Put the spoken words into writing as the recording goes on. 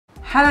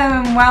Hello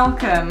and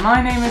welcome.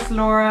 My name is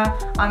Laura.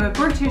 I'm a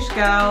British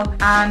girl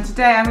and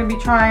today I'm going to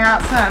be trying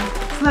out some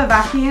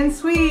Slovakian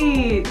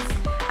sweets.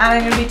 And I'm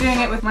going to be doing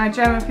it with my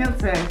German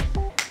fiance.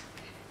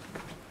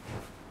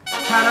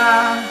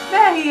 Ta-da!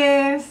 There he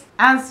is!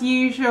 As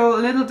usual,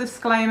 a little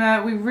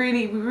disclaimer, we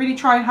really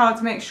tried hard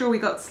to make sure we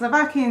got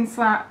Slovakian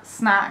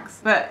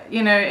snacks, but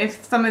you know,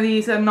 if some of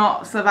these are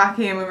not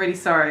Slovakian, we're really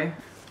sorry.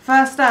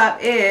 First up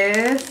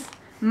is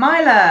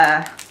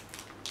Mila.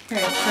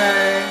 Okay,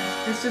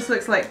 so this just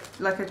looks like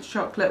a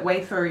chocolate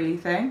wafery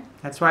thing.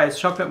 That's right, it's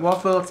chocolate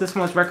waffles. This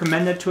one was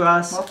recommended to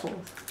us. Waffles.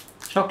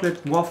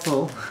 Chocolate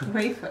waffle.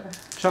 Wafer.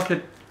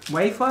 Chocolate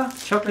wafer?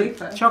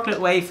 Wafer. Chocolate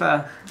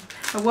wafer.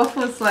 A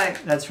waffle is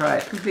like... That's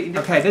right. Completely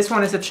different. Okay, this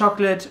one is a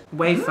chocolate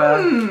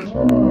wafer.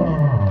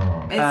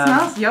 It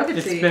smells yogurty.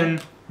 It's been...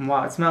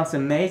 Wow, it smells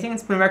amazing.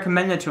 It's been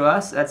recommended to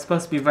us. That's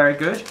supposed to be very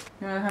good.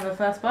 You want to have a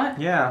first bite?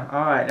 Yeah,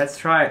 alright, let's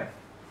try it.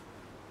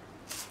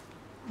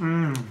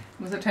 Mmm.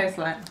 What does it taste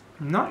like?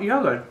 Not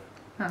yogurt.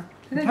 Huh.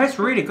 It tastes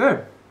really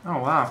good. Oh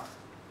wow.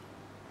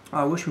 Oh,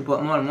 I wish we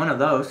bought more than one of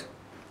those.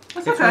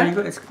 It's It's okay. really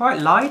good. It's quite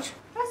light.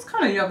 It's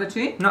kind of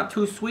yogurty. Not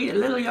too sweet. A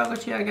little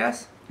yogurty, I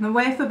guess. The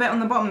wafer bit on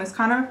the bottom is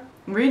kind of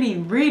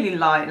really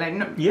light. Like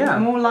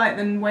more light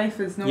than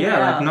wafers normally are.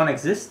 Yeah, like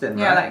non-existent.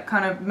 Yeah, right? like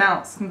kind of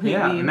melts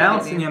completely. Yeah,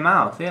 melts in your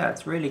mouth. Yeah,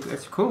 it's really good.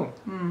 It's cool.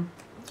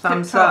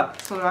 Thumbs Tip-top,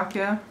 up.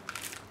 Slovakia.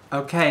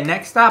 Okay,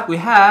 next up we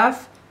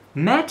have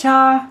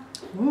Meta.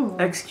 Ooh.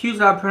 Excuse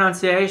our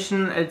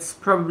pronunciation, it's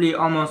probably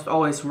almost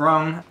always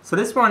wrong. So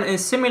this one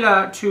is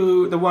similar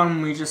to the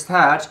one we just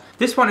had.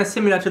 This one is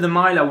similar to the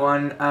Mila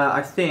one,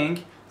 I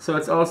think. So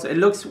it's also, it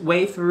looks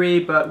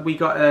wafery, but we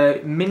got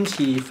a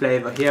minty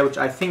flavor here, which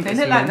I think They is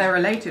look like mint. they're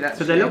related actually.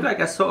 So they look like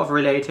they're sort of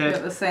related.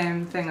 Got the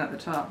same thing at the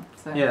top.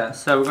 So. Yeah,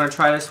 so we're gonna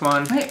try this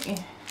one. Wait,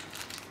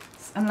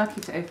 it's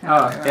unlucky to open it.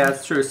 Oh, yeah,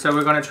 that's true. So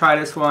we're gonna try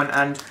this one,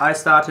 and I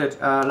started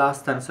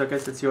last time, so I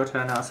guess it's your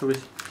turn now. So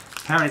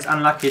apparently it's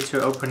unlucky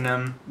to open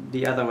them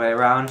the other way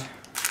around.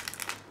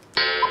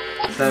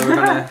 So we're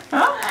gonna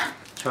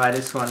try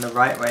this one the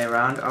right way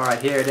around.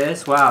 Alright, here it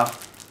is. Wow.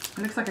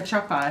 It looks like a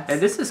chocolate.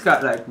 And this has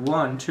got like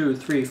 1, 2,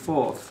 3,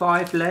 4,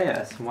 5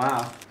 layers.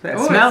 Wow. It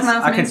Ooh, smells, it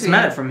smells I can minty.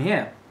 smell it from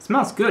here. It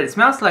smells good. It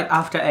smells like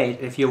After 8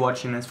 if you're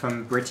watching this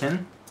from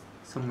Britain.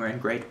 Somewhere in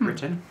Great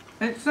Britain.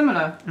 It's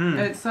similar.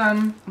 It's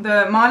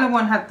the Milo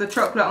one had the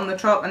chocolate on the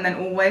top and then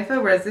all wafer,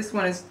 whereas this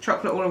one is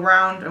chocolate all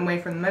around and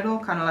wafer in the middle,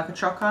 kind of like a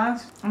choc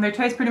ice. And they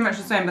taste pretty much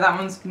the same, but that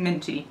one's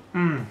minty.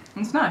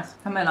 It's nice.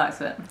 Hammer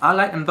likes it. I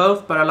like them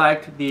both, but I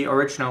like the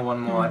original one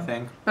more, I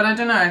think. But I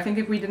don't know. I think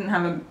if we didn't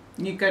have a,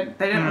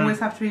 they don't always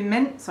have to be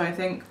mint. So I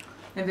think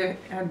if it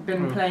had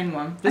been plain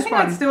one, I think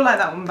I'd still like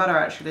that one better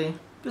actually.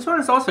 This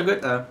one is also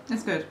good though.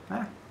 It's good.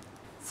 Yeah.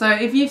 So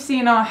if you've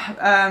seen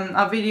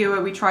our video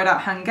where we tried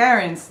out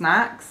Hungarian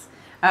snacks,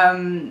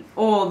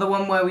 or the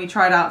one where we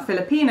tried out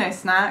Filipino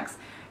snacks,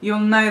 you'll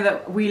know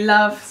that we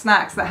love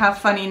snacks that have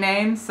funny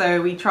names.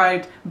 So we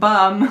tried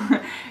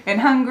bum in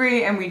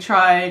Hungary, and we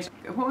tried,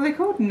 what were they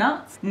called?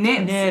 Nuts?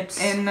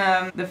 Nips in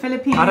the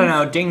Philippines. I don't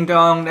know, ding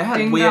dong, they had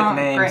Ding weird dong,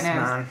 names, great names.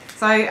 man.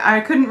 So I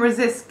couldn't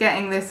resist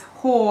getting this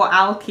whore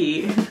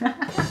alki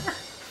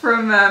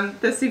from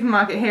the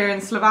supermarket here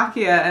in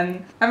Slovakia,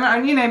 and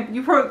you know,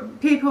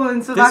 people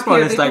in Slovakia. This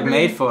one is like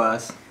made for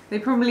us. They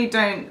probably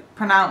don't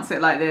pronounce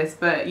it like this,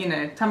 but you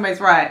know,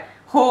 Tambo's right.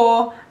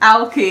 Whore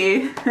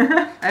alki.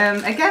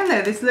 Again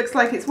though, this looks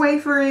like it's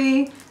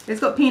wafery. It's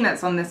got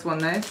peanuts on this one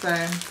though,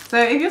 so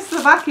if you're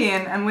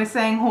Slovakian and we're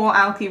saying whore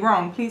alki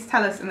wrong, please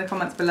tell us in the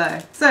comments below.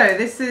 So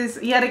this is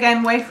yet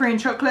again wafery and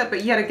chocolate,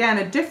 but yet again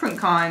a different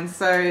kind.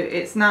 So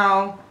it's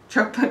now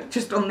chocolate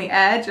just on the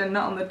edge and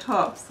not on the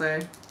top. So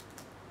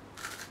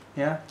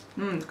yeah,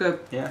 it's good.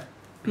 Yeah,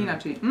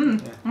 Peanutty.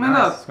 Yeah. Oh my Nice,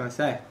 god. I was gonna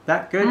say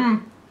that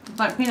good. It's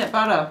like peanut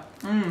butter.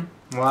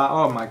 Wow,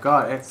 oh my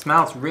god, it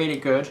smells really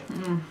good.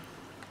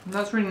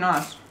 That's really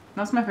nice.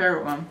 That's my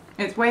favourite one.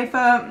 It's wafer,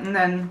 and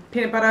then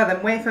peanut butter,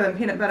 then wafer, then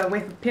peanut butter,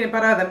 wafer, peanut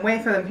butter, then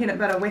wafer, then peanut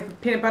butter, wafer,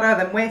 peanut butter,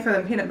 then wafer,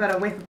 then peanut butter,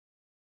 wafer,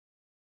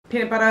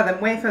 peanut butter,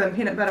 then wafer, then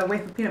peanut butter,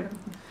 wafer, peanut butter,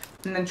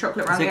 and then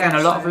chocolate around It's the edge. again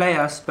a lot of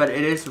layers, but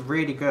it is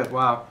really good.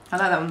 Wow. I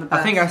like that one the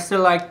best. I think I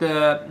still like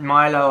the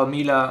Milo or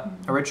Mila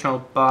original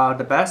bar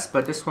the best,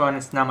 but this one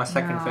is now my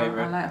second I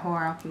favorite. like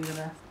whore alki the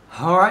best.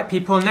 Alright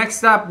people,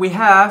 next up we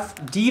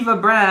have Diva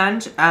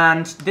brand,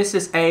 and this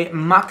is a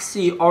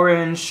Maxi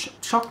orange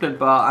chocolate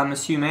bar, I'm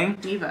assuming.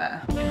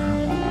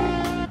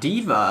 Diva.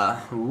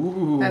 Diva.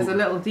 Ooh. There's a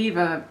little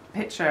diva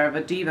picture of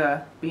a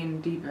diva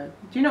being diva.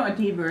 Do you know what a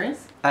diva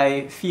is?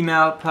 A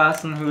female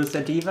person who is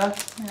a diva.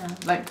 Yeah,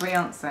 like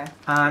Beyonce.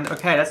 And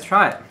okay, let's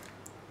try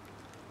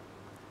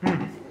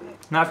it.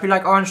 Now if you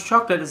like orange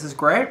chocolate, this is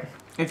great.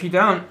 If you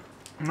don't,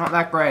 not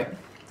that great.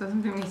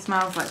 Doesn't give me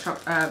smells like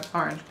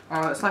orange.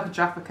 Oh, it's like a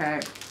Jaffa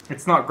cake.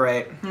 It's not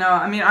great. No,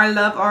 I mean, I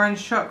love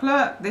orange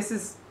chocolate. This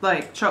is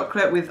like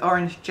chocolate with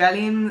orange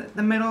jelly in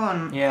the middle,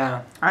 and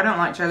Yeah. I don't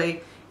like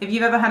jelly. If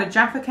you've ever had a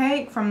Jaffa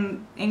cake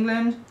from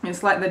England,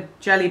 it's like the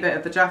jelly bit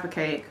of the Jaffa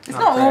cake. It's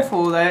not great.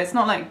 awful though, it's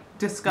not like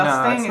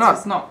disgusting, No, it's not.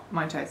 just not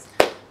my taste.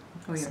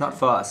 It's not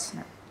for us.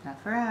 No,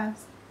 not for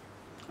us.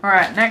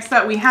 Alright, next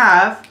up we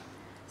have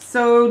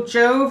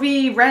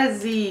Sojovi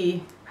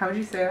Rezi. How would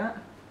you say that?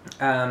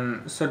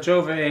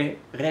 Sojove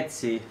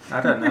Rezi.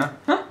 I don't know.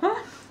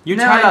 You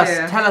No tell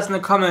idea. us in the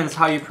comments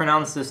how you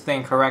pronounce this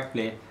thing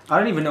correctly. I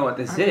don't even know what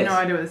this I is. have no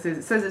idea what this is.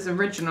 It says it's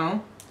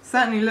original.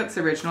 Certainly looks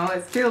original.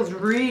 It feels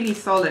really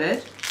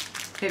solid.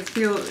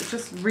 It's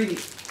just really...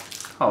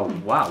 Oh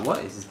wow,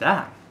 what is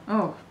that?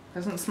 Oh,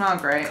 doesn't smell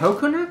great.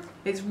 Coconut?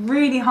 It's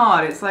really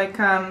hard. It's like,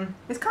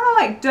 it's kind of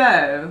like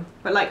dough,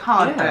 but like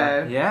hard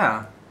dough.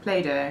 Yeah.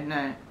 Play-doh,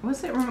 no.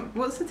 What's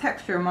the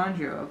texture remind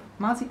you of?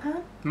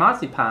 Marzipan?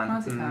 Marzipan.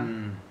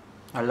 Marzipan.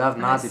 I love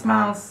And marzipan. it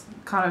smells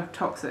kind of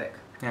toxic.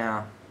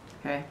 Yeah.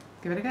 Okay,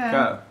 give it a go.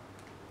 Go.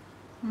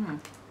 Mm.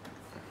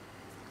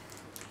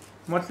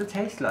 What's the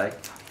taste like?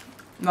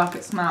 Like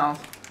it smells.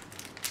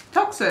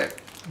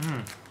 Toxic.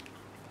 Mm.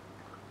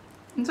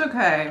 It's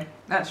okay.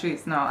 Actually,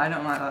 it's not. I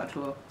don't like that at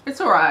all.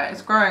 It's alright.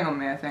 It's growing on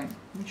me, I think.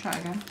 Let me try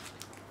again.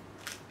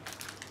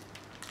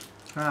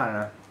 I don't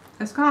know.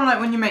 It's kind of like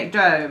when you make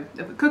dough.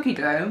 Cookie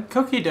dough.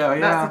 Cookie dough, yeah.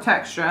 That's the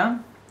texture.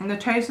 And the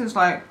taste is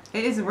like,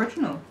 it is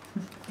original.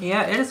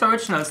 Yeah, it is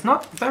original. It's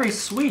not very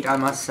sweet, I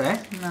must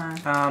say.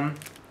 No.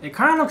 It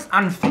kind of looks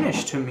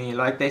unfinished to me.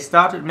 Like they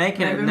started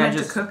making it and then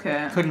just cook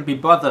it. couldn't be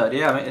bothered.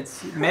 Yeah,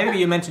 it's maybe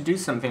you're meant to do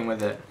something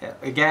with it.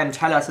 Again,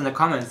 tell us in the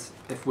comments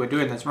if we're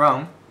doing this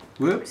wrong.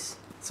 Whoops.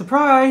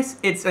 Surprise!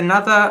 It's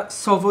another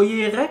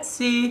Sovoye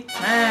Retzi.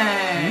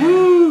 Hey.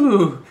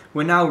 Woo!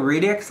 We're now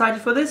really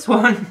excited for this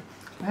one.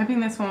 I'm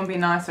hoping this one will be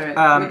nicer. It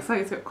looks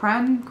like it's got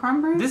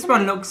cranberries. This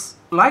one looks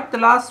like the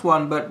last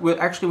one, but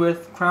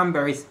with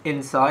cranberries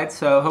inside,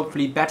 so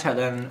hopefully better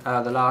than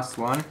the last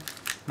one.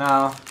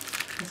 Now,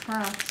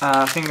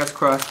 fingers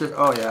crossed.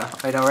 Oh yeah,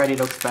 it already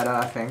looks better,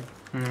 I think.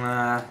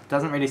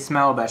 Doesn't really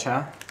smell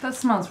better. That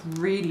smells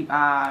really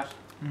bad.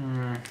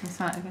 Can you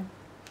smell it again?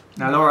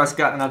 Now Laura's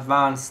got an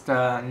advanced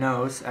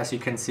nose, as you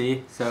can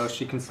see, so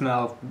she can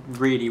smell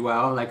really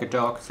well, like a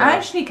dog. So I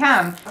actually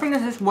can. I think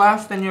this is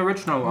worse than the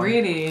original one.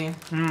 Really?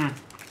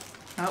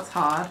 That's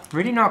hard.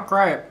 Really not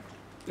great.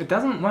 It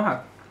doesn't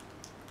work.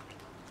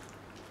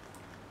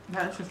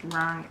 That's just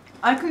rank.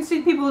 I can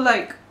see people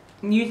like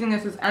using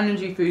this as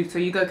energy food, so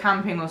you go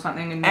camping or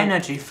something and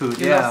energy food,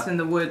 you're yeah. lost in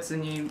the woods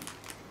and you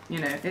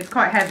know, it's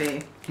quite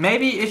heavy.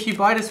 Maybe if you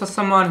buy this for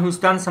someone who's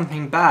done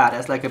something bad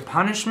as like a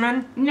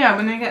punishment. Yeah,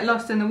 when they get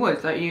lost in the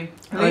woods, like you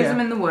lose them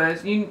in the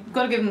woods, you've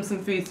got to give them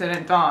some food so they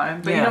don't die,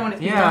 but you don't want it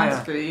to be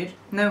nice food.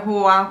 No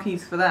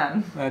alkies for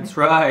them. That's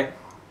right.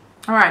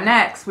 Alright,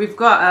 next we've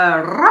got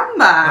a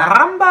ramba.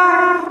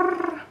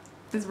 Ramba!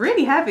 It's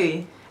really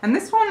heavy. And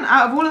this one,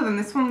 out of all of them,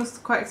 this one was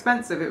quite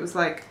expensive. It was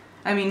like,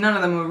 I mean, none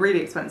of them were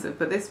really expensive,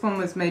 but this one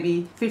was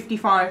maybe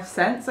 55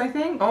 cents, I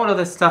think. All of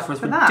this stuff was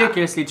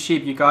ridiculously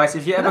cheap, you guys.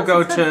 If you ever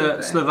go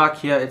to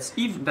Slovakia, it's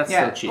even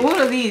so cheap. All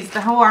of these,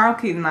 the whole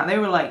alkies and that, they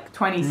were like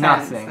 20 cents.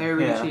 Nothing. They were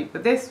really cheap.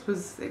 But this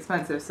was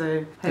expensive,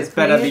 so this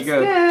better be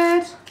good.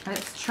 And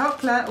it's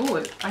chocolate.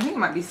 Oh, I think it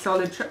might be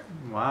solid chocolate.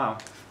 Wow.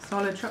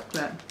 Solid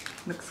chocolate.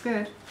 Looks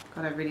good.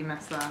 God, I really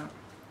messed that up.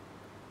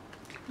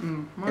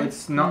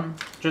 It's not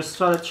just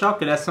solid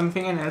chocolate. There's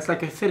something in it. It's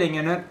like a filling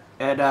in it.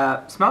 It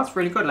smells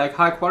really good, like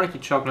high quality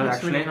chocolate. That's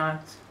actually. Really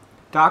nice.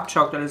 Dark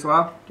chocolate as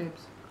well.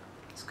 Dibs.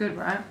 It's good,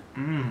 right?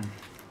 Mmm.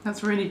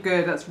 That's really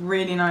good. That's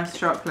really nice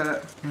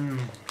chocolate.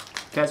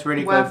 That's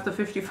really Worth good. the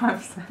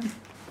 55 cents.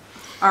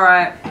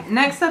 Alright,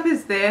 next up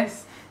is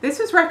this. This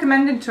was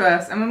recommended to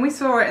us, and when we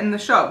saw it in the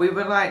shop, we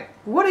were like,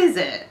 what is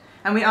it?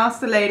 And we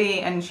asked the lady,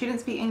 and she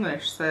didn't speak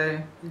English,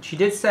 so... She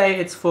did say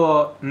it's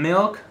for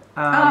milk.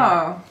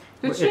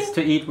 It's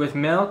to eat with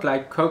milk,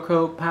 like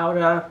cocoa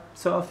powder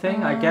sort of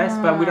thing, I guess.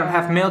 But we don't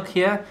have milk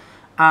here,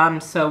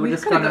 so we're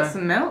just gonna... got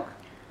some milk.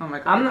 Oh my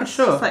god. I'm not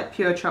sure. It's like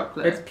pure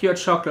chocolate. It's pure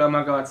chocolate. Oh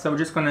my god. So we're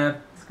just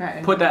gonna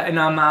put that in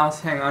our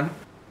mouths. Hang on.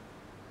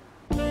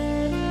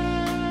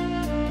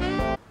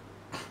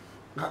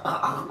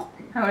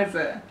 How is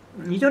it?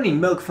 You don't need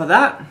milk for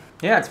that.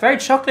 Yeah, it's very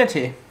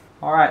chocolatey.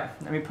 All right,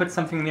 let me put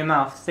something in your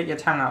mouth. Stick your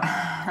tongue out.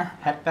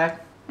 Head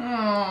back.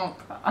 Oh.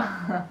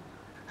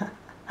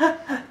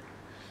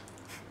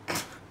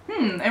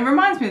 It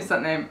reminds me of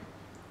something.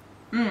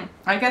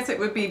 I guess it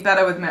would be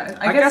better with milk.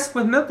 I guess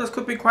with milk this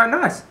could be quite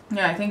nice.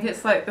 Yeah, I think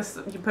it's like this.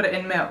 You put it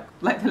in milk,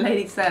 like the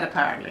lady said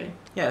apparently.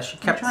 Yeah, she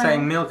kept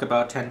saying milk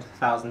about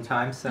 10,000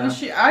 times. So.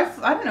 I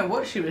don't know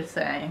what she was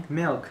saying.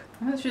 Milk.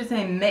 I thought she was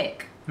saying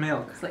Mick.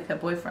 Milk. It's like her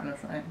boyfriend or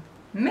something.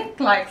 Mick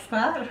likes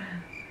that.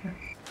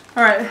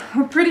 Alright,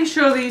 we're pretty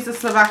sure these are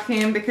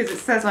Slovakian because it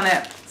says on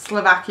it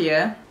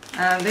Slovakia.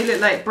 They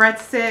look like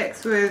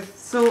breadsticks with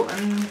salt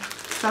and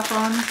stuff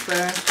on, so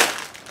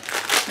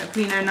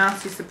hopefully no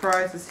nasty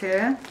surprises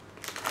here.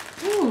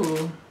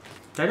 Ooh.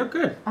 They look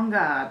good. On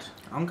guard.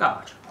 On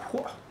guard.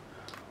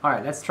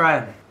 Alright, let's try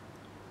them.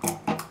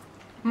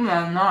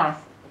 They're nice.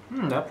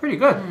 They're pretty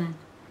good.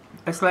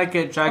 It's like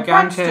a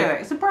gigantic... A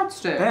breadstick. It's a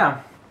breadstick.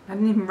 Yeah. I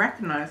didn't even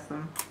recognise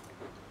them.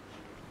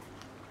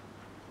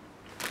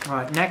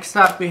 Alright, next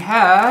up we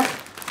have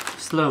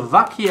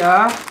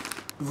Slovakia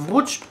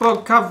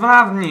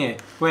Vrubkowanie.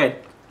 Wait,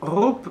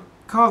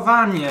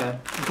 Vrubkowanie.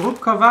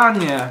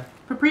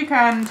 paprika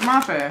and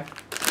tomato.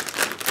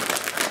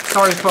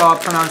 Sorry for our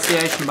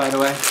pronunciation, by the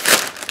way.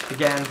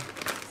 Again,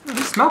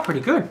 they smell pretty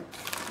good.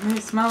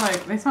 They smell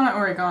like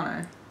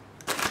oregano.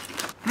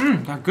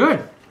 They're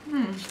good.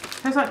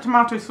 Tastes like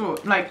tomato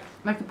sauce, like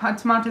a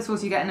tomato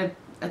sauce you get in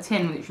a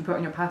tin which you put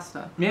on your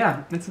pasta.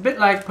 Yeah, it's a bit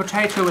like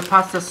potato with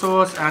pasta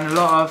sauce and a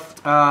lot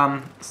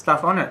of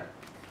stuff on it.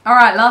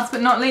 Alright, last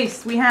but not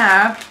least, we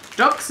have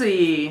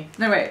Doxy.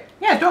 No, wait.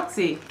 Yeah,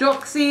 Doxy.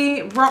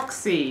 Doxy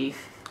Roxy.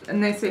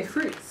 And they say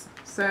fruits.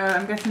 So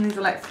I'm guessing these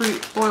are like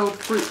boiled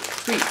fruit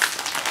sweets.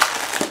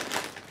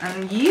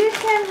 And you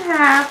can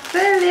have the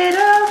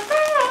little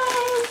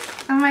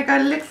face. Oh my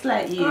god, it looks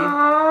like you.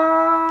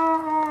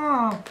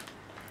 Oh.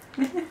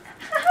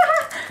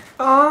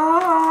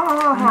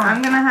 Oh.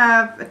 I'm gonna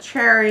have a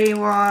cherry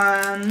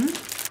one.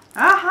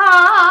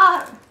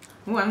 Aha!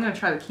 Oh, I'm gonna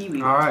try the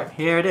kiwi. Alright,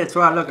 here it is.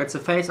 Wow, look, it's a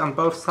face on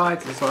both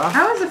sides as well.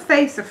 How is a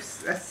face a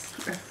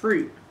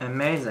fruit?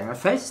 Amazing. A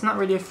face is not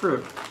really a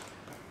fruit.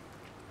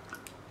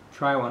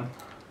 Try one.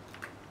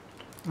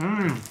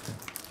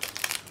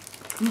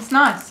 It's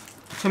nice.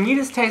 To me,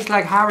 this tastes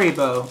like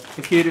Haribo.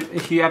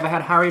 If you ever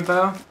had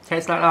Haribo,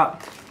 tastes like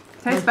that.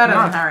 Tastes better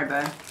than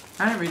Haribo.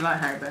 I don't really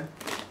like Haribo.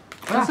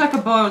 It's like a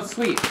boiled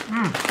sweet.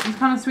 These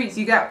kind of sweets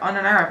you get on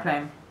an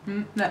aeroplane.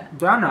 Look.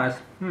 They're nice.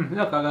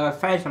 Look, I got a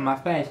face on my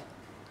face.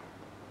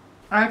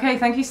 Okay,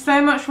 thank you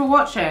so much for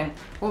watching.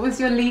 What was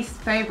your least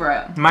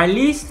favourite? My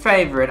least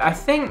favourite, I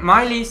think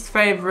my least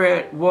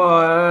favourite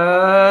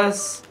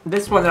was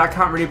this one that I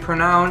can't really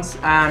pronounce,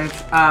 and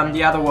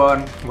the other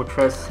one, which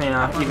was, you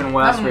know, even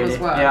worse, that one really. was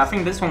worse. Yeah, I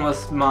think this one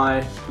was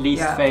my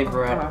least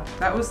favourite. Oh,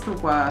 that was the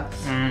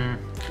worst.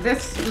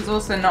 This was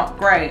also not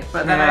great,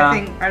 but then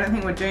I don't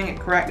think we're doing it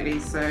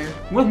correctly, so...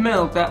 With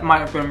milk, that might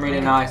have been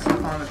really nice.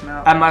 With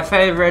milk. And my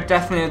favourite,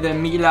 definitely the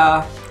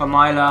Mila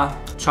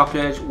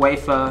chocolate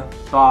wafer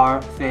bar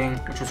thing,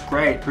 which was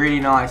great, really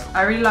nice.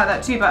 I really like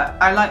that too, but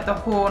I like the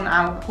Horn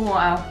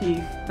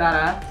Alki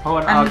better.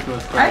 Horn Alki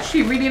was great. I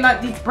actually really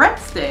like these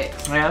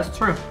breadsticks. Yeah, that's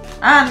true.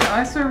 And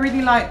I also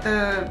really like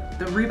the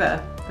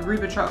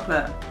Ruba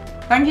chocolate.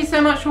 Thank you so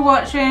much for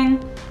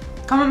watching.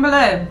 Comment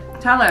below.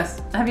 Tell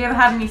us, have you ever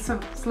had any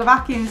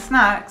Slovakian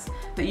snacks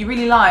that you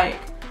really like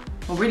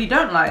or really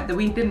don't like that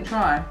we didn't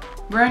try?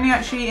 We're only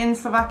actually in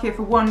Slovakia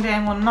for one day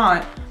and one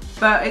night,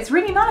 but it's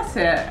really nice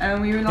here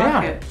and we really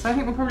like it. So I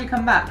think we'll probably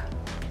come back.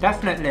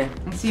 Definitely.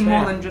 And see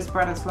more than just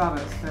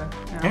Bratislava. So,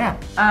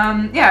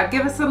 yeah.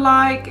 Give us a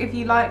like if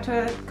you liked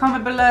it.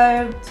 Comment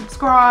below,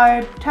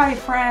 subscribe, tell your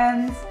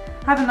friends.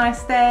 Have a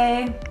nice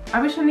day.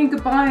 I wish I knew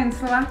goodbye in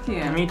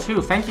Slovakian. Me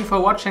too. Thank you for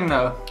watching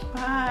though.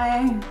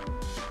 Bye.